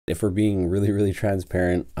If we're being really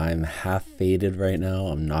transparent, I'm half faded right now.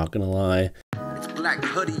 I'm not gonna lie. It's Black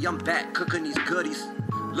Hoodie, I'm back cooking these goodies.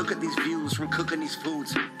 Look at these views from cooking these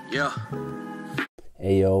foods. Yeah.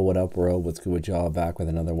 Hey yo, what up world? What's good with y'all? Back with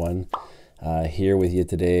another one. Here with you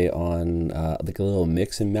today on like a little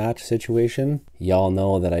mix and match situation. Y'all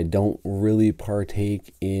know that I don't really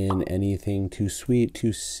partake in anything too sweet,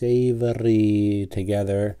 too savory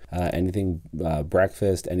together. Anything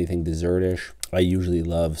breakfast, anything dessertish. I usually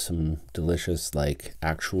love some delicious like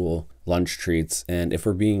actual lunch treats. And if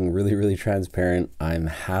we're being really transparent, I'm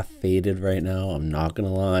half faded right now. I'm not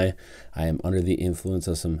gonna lie. I am under the influence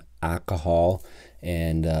of some alcohol,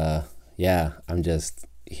 and yeah, I'm just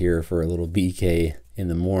here for a little BK in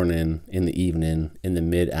the morning, in the evening, in the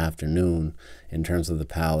mid-afternoon in terms of the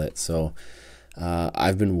palate. So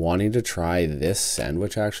I've been wanting to try this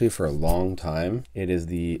sandwich actually for a long time. It is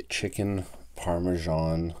the chicken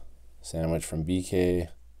parmesan sandwich from BK.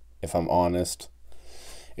 If I'm honest,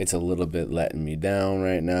 it's a little bit letting me down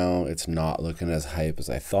right now. It's not looking as hype as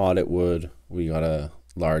I thought it would. We got a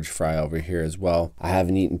large fry over here as well. I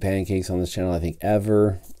haven't eaten pancakes on this channel I think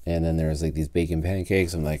ever, and then there's like these bacon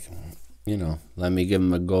pancakes. I'm like, you know, let me give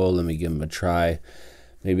them a go, let me give them a try.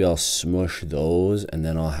 Maybe I'll smush those and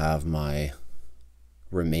then I'll have my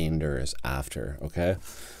remainders after. Okay,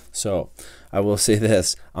 so I will say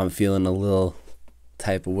this, I'm feeling a little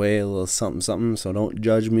type of way, a little something, so don't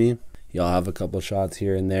judge me. Y'all have a couple shots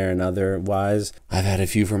here and there, and otherwise I've had a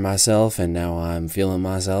few for myself, and now I'm feeling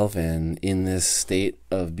myself. And in this state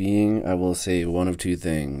of being, I will say one of two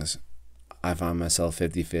things. I find myself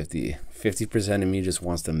 50-50. 50% of me just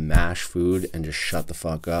wants to mash food and just shut the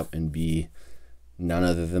fuck up and be none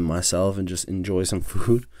other than myself and just enjoy some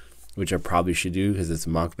food, which I probably should do because it's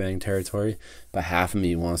mukbang territory. But half of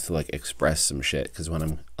me wants to like express some shit, because when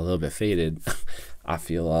I'm a little bit faded I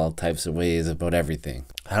feel all types of ways about everything.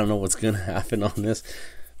 I don't know what's gonna happen on this,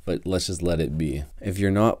 but let's just let it be. If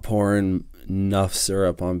you're not pouring enough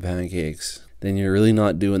syrup on pancakes, then you're really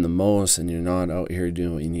not doing the most, and you're not out here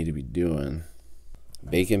doing what you need to be doing.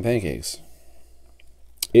 Bacon pancakes.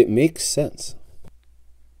 It makes sense.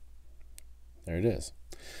 There it is.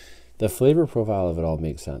 The flavor profile of it all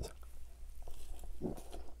makes sense.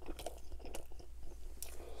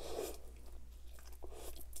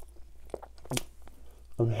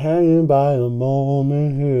 I'm hanging by a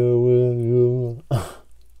moment here with you.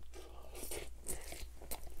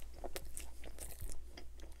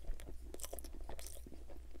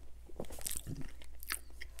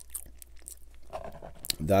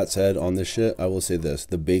 That said, on this shit, I will say this.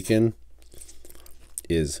 The bacon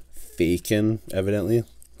is faking, evidently.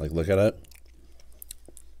 Like, look at it.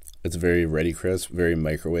 It's very ready crisp, very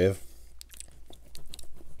microwave.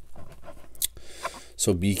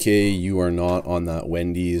 So BK, you are not on that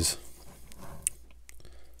Wendy's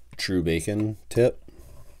true bacon tip,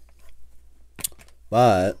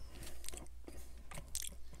 but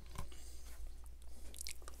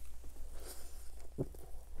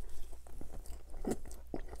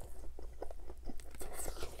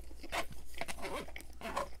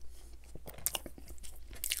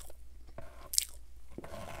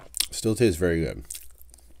still tastes very good.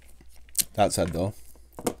 That said though,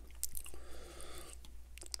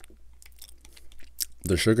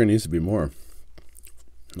 the sugar needs to be more.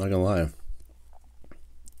 I'm not gonna lie.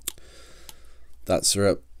 That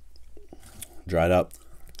syrup dried up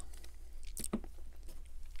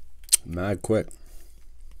mad quick.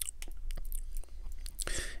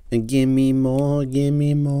 And give me more,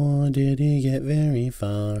 did it get very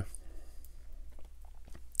far?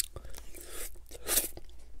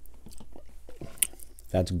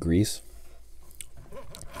 That's grease.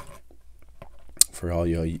 For all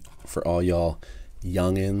y'all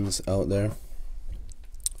youngins out there.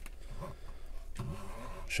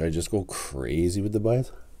 Should I just go crazy with the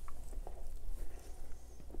bites?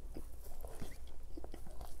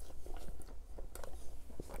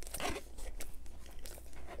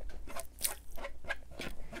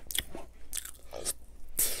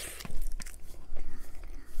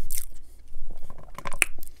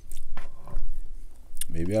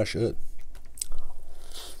 Maybe I should.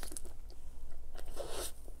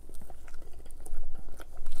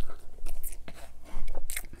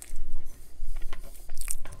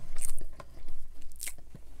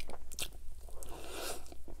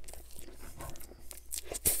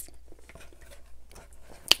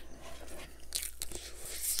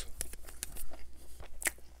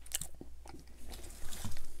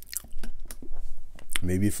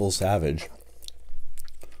 Maybe full savage.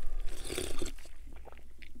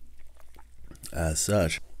 As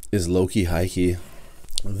such, is low-key, high-key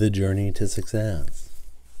the journey to success.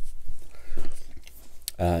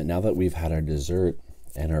 Now that we've had our dessert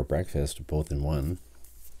and our breakfast both in one,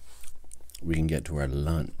 we can get to our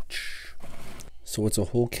lunch. So it's a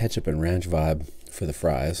whole ketchup and ranch vibe for the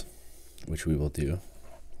fries, which we will do.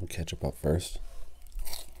 We'll ketchup up first.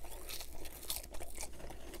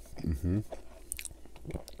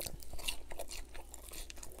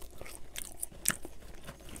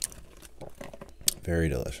 Very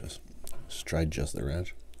delicious. Let's try just the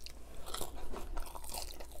ranch.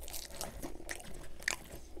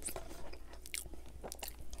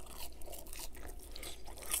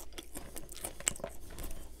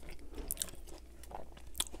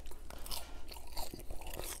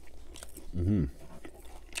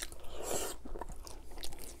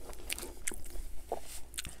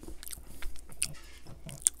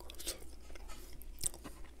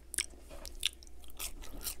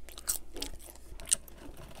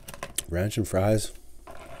 Ranch and fries.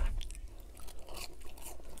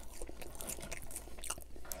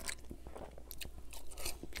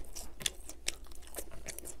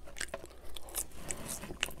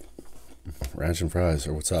 Ranch and fries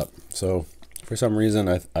are what's up. So for some reason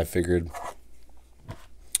I figured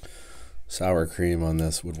sour cream on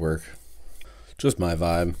this would work. Just my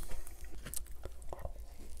vibe.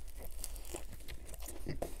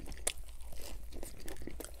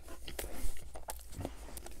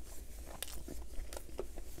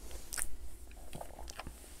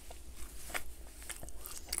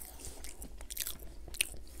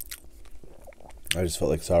 I just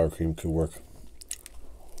felt like sour cream could work.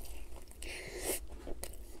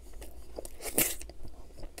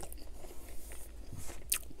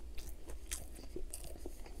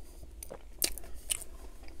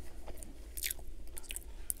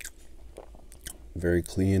 Very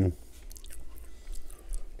clean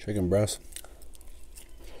chicken breast.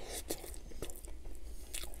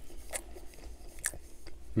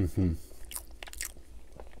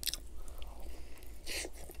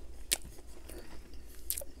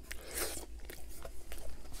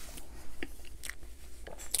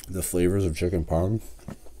 The flavors of chicken parm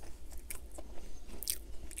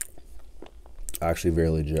actually very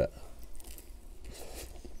legit.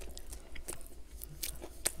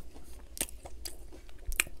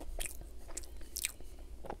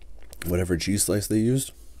 Whatever cheese slice they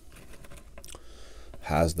used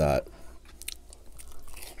has that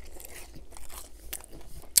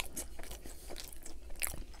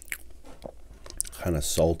kind of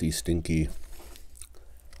salty, stinky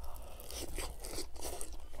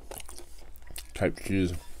type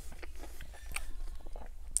cheese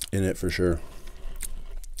in it for sure.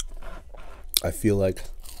 I feel like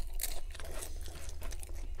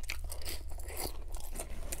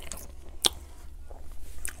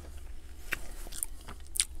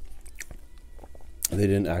they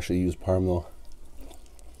didn't actually use parm though.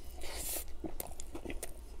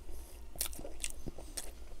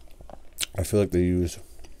 I feel like they used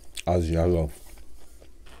Asiago,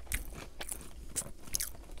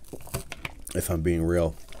 if I'm being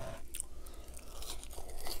real.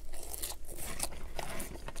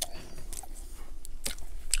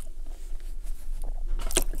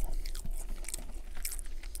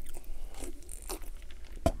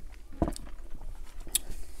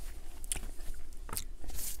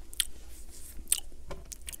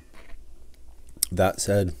 That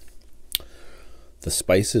said, the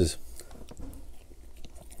spices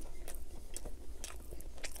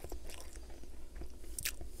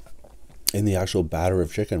in the actual batter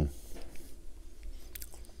of chicken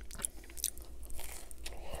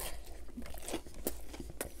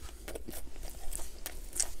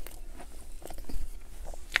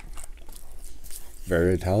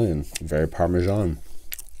very Italian, very Parmesan.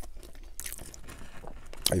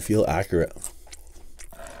 I feel accurate.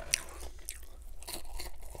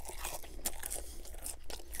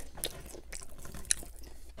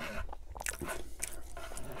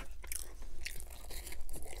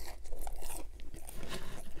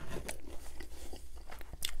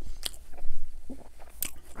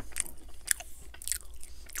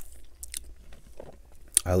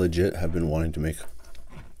 I legit have been wanting to make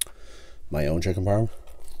my own chicken parm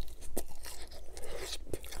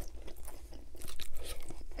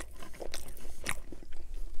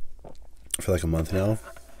for like a month now.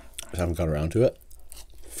 Just haven't got around to it.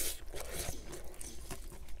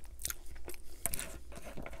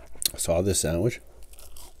 I saw this sandwich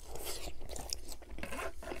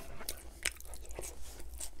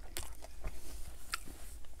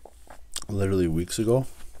literally weeks ago.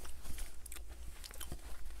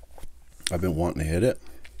 I've been wanting to hit it,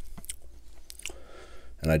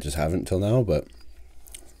 and I just haven't till now, but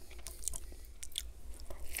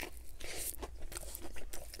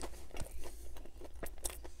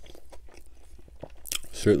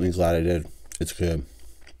certainly glad I did. It's good.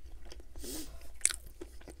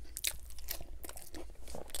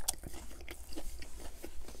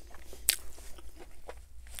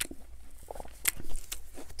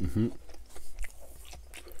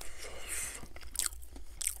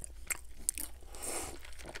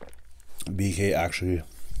 BK actually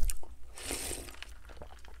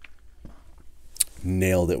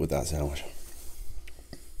nailed it with that sandwich.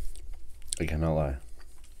 I cannot lie.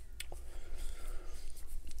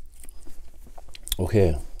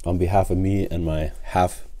 Okay, on behalf of me and my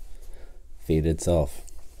half faded self,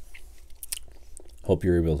 hope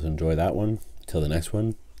you're able to enjoy that one. Till the next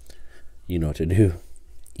one, you know what to do.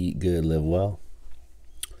 Eat good, live well,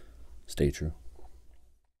 stay true.